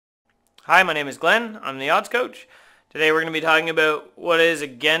Hi, my name is Glenn. I'm the odds coach. Today we're going to be talking about what is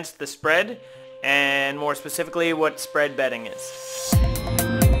against the spread and more specifically what spread betting is.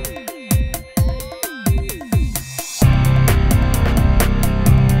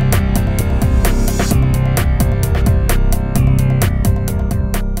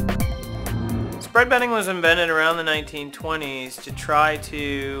 Spread betting was invented around the 1920s to try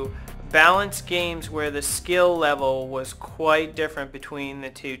to balance games where the skill level was quite different between the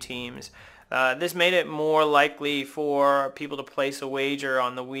two teams. This made it more likely for people to place a wager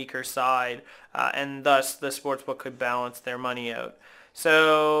on the weaker side, and thus the sportsbook could balance their money out.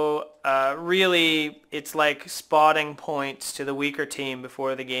 So really, it's like spotting points to the weaker team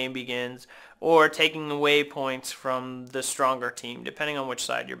before the game begins, or taking away points from the stronger team, depending on which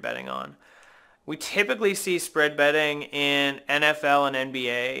side you're betting on. We typically see spread betting in NFL and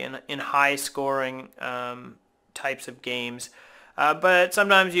NBA and in high scoring types of games. But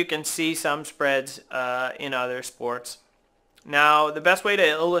sometimes you can see some spreads in other sports. Now, the best way to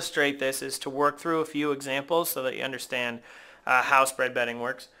illustrate this is to work through a few examples so that you understand how spread betting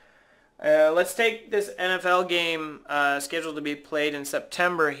works. Let's take this NFL game scheduled to be played in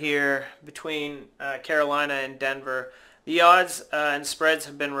September here between Carolina and Denver. The odds and spreads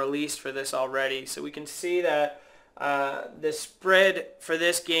have been released for this already, so we can see that the spread for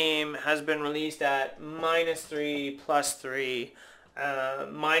this game has been released at -3, +3,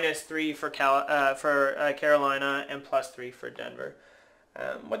 -3 for Carolina, and +3 for Denver.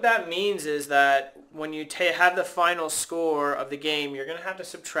 What that means is that when you have the final score of the game, you're going to have to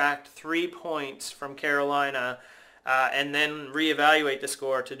subtract 3 points from Carolina and then reevaluate the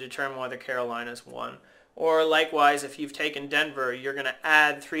score to determine whether Carolina's won. Or likewise, if you've taken Denver, you're going to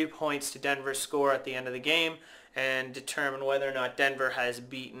add 3 points to Denver's score at the end of the game and determine whether or not Denver has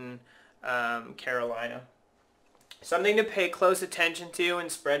beaten Carolina. Something to pay close attention to in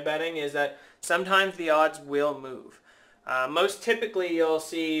spread betting is that sometimes the odds will move. Most typically, you'll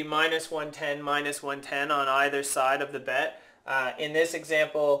see -110, -110 on either side of the bet. In this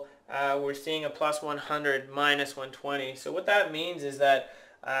example, we're seeing a +100, -120. So what that means is that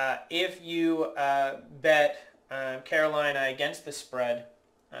if you bet Carolina against the spread,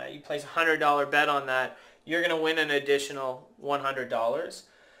 you place a $100 bet on that, you're going to win an additional $100.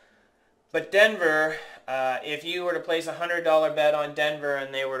 But Denver, if you were to place a $100 bet on Denver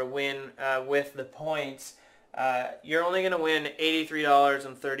and they were to win with the points, you're only going to win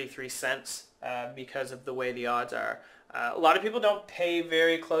 $83.33 because of the way the odds are. A lot of people don't pay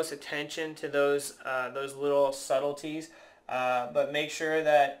very close attention to those little subtleties. But make sure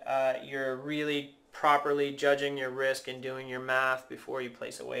that you're really properly judging your risk and doing your math before you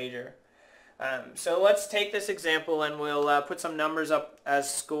place a wager. So let's take this example and we'll put some numbers up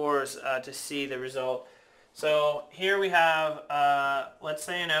as scores to see the result. So here we have, let's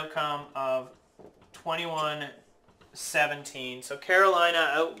say, an outcome of 21-17. So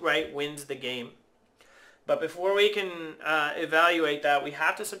Carolina outright wins the game. But before we can evaluate that, we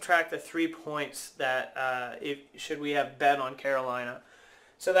have to subtract the 3 points that should we have bet on Carolina.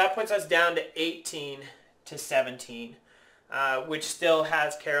 So that puts us down to 18-17, which still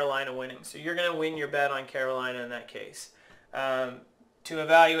has Carolina winning. So you're going to win your bet on Carolina in that case. To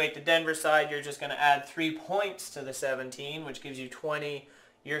evaluate the Denver side, you're just going to add 3 points to the 17, which gives you 20.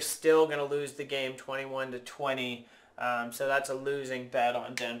 You're still going to lose the game 21-20. So that's a losing bet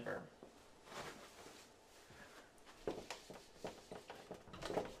on Denver.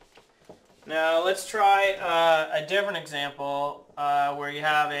 Now let's try a different example where you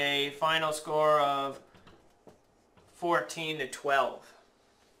have a final score of 14-12.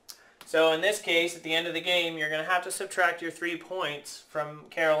 So in this case, at the end of the game, you're going to have to subtract your 3 points from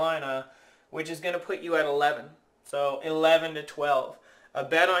Carolina, which is going to put you at 11. So 11-12. A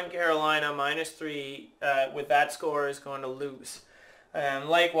bet on Carolina -3 with that score is going to lose.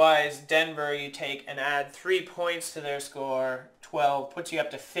 Likewise, Denver, you take and add 3 points to their score, 12, puts you up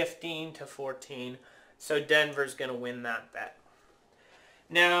to 15-14. So Denver's going to win that bet.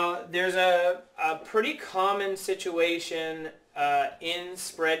 Now, there's a pretty common situation in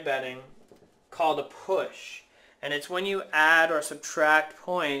spread betting called a push. And it's when you add or subtract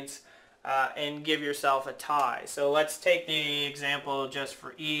points and give yourself a tie. So let's take the example just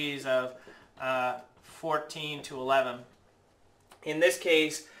for ease of 14-11. In this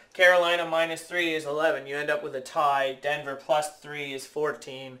case, Carolina -3 is 11. You end up with a tie. Denver +3 is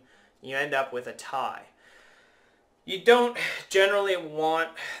 14. You end up with a tie. You don't generally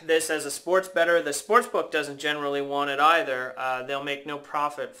want this as a sports bettor. The sportsbook doesn't generally want it either. They'll make no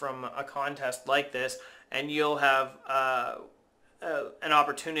profit from a contest like this, and you'll have an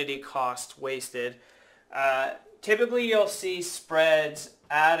opportunity cost wasted. Typically, you'll see spreads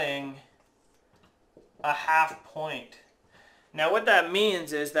adding a half point. Now what that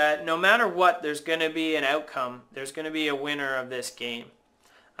means is that no matter what, there's going to be an outcome. There's going to be a winner of this game.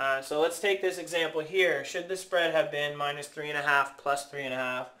 So let's take this example here. Should the spread have been -3.5 plus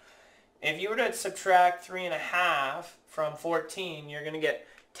 3.5? If you were to subtract 3.5 from 14, you're going to get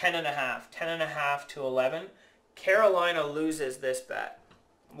 10.5. 10.5 to 11. Carolina loses this bet.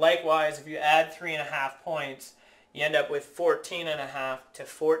 Likewise, if you add 3.5 points, you end up with 14.5 to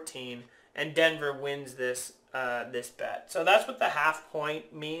 14, and Denver wins this this bet. So that's what the half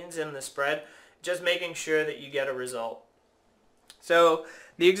point means in the spread, just making sure that you get a result. So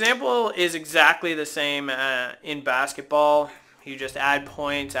the example is exactly the same in basketball. You just add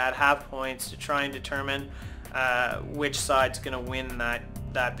points, add half points to try and determine which side's going to win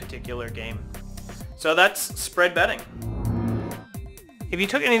that particular game. So that's spread betting. If you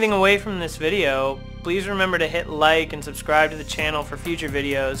took anything away from this video, please remember to hit like and subscribe to the channel for future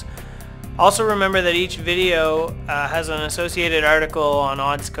videos. Also remember that each video has an associated article on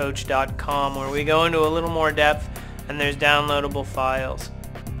oddscoach.com where we go into a little more depth, and there's downloadable files.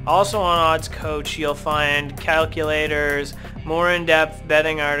 Also on OddsCoach you'll find calculators, more in-depth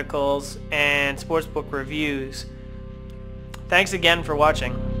betting articles, and sportsbook reviews. Thanks again for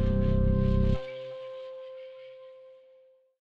watching.